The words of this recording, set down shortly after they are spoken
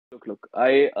Look.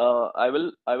 I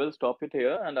will stop it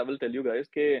here, and I will tell you guys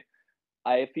that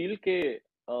I feel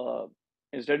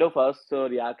instead of us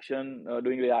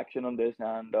doing reaction on this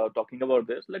and talking about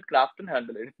this, let Krafton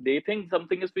handle it. If they think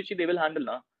something is fishy, they will handle.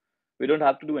 Na, we don't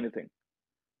have to do anything.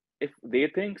 If they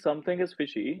think something is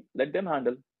fishy, let them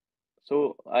handle.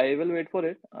 So I will wait for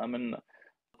it. I mean,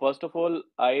 first of all,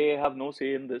 I have no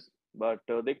say in this, but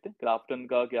देखते हैं Krafton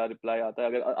का क्या reply आता है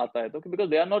अगर आता है तो because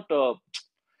they are not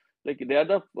like they are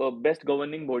the best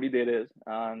governing body there is,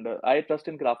 and I trust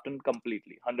in Krafton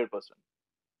completely, 100%.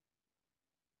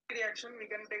 Reaction, we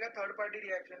can take a third party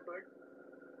reaction to it.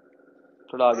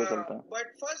 थोड़ा आगे चलते हैं. But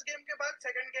first game के बाद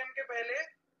second game के पहले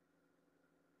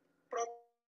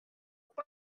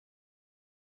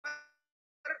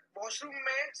washroom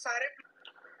में सारे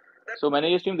So मैंने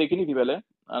ये स्ट्रीम देखी नहीं थी पहले,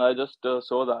 and I just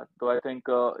saw that. So I think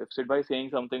if Sid bhai saying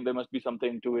something, there must be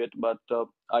something to it. But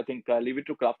I think I leave it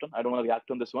to Krafton. I don't want to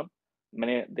react on this one.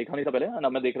 मैंने देखा नहीं था पहले, and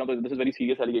अब मैं देख रहा हूँ तो this is very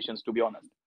serious allegations, to be honest.